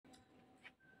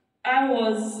I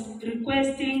was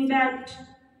requesting that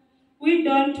we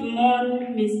don't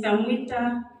mourn Mr.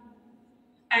 Mwita,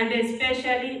 and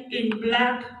especially in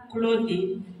black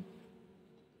clothing,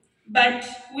 but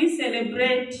we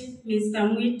celebrate Mr.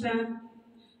 Mwita.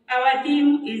 Our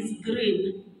theme is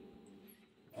green.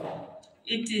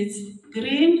 It is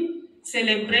green,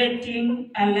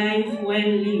 celebrating a life well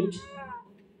lived.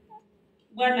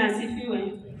 Bwana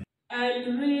asifiwe.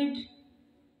 I'll read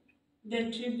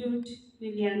the tribute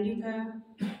niliandika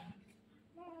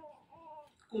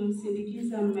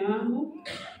kumsindikiza mume wangu,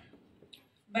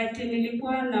 but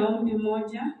nilikuwa na ombi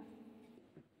moja.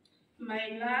 My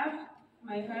love,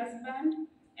 my husband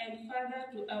and father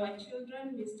to our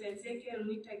children, Mr. Ezekiel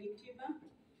Mwita Gitiba,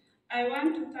 I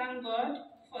want to thank God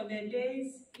for the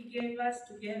days He gave us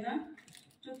together,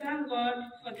 to thank God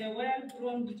for the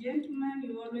well-groomed gentleman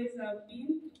you always have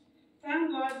been.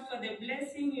 Thank God for the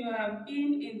blessing you have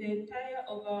been in the entire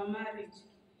of our marriage.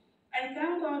 I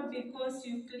thank God because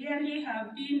you clearly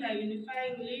have been a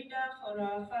unifying leader for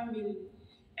our family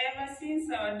ever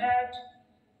since our dad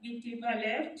Gitiba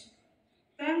left.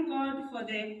 Thank God for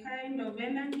the kind of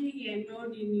energy He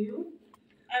endowed in you.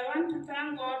 I want to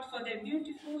thank God for the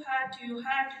beautiful heart you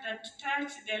had that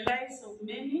touched the lives of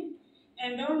many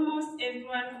and almost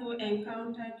everyone who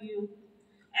encountered you.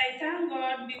 I thank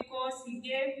God because He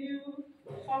gave you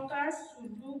focus to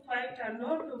do quite a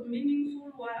lot of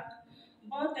meaningful work,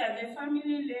 both at the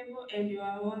family level and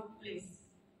your workplace.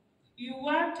 You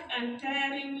worked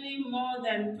untiringly more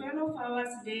than 12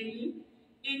 hours daily.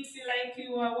 It's like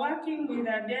you are working with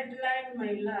a deadline,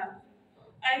 my love.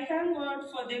 I thank God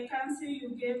for the counsel you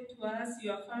gave to us,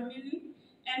 your family,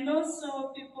 and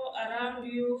also people around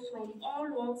you from all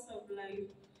walks of life.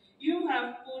 You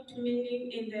have put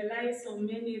meaning in the lives of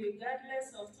many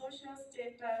regardless of social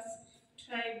status,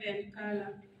 tribe, and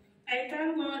color. I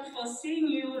thank God for seeing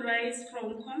you rise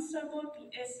from constable to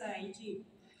SIG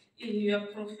in your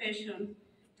profession.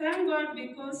 Thank God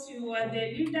because you are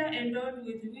the leader endowed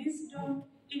with wisdom,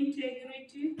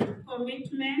 integrity,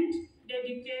 commitment,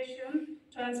 dedication,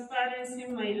 transparency,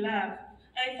 my love.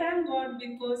 I thank God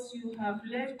because you have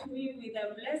left me with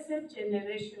a blessed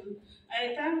generation.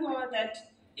 I thank God that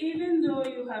even though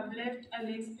you have left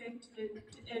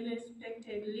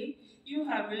unexpectedly, you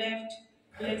have left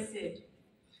blessed.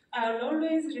 I'll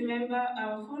always remember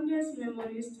our fondest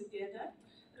memories together.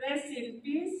 Rest in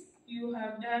peace. You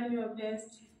have done your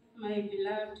best, my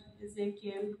beloved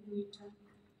Ezekiel Mwita.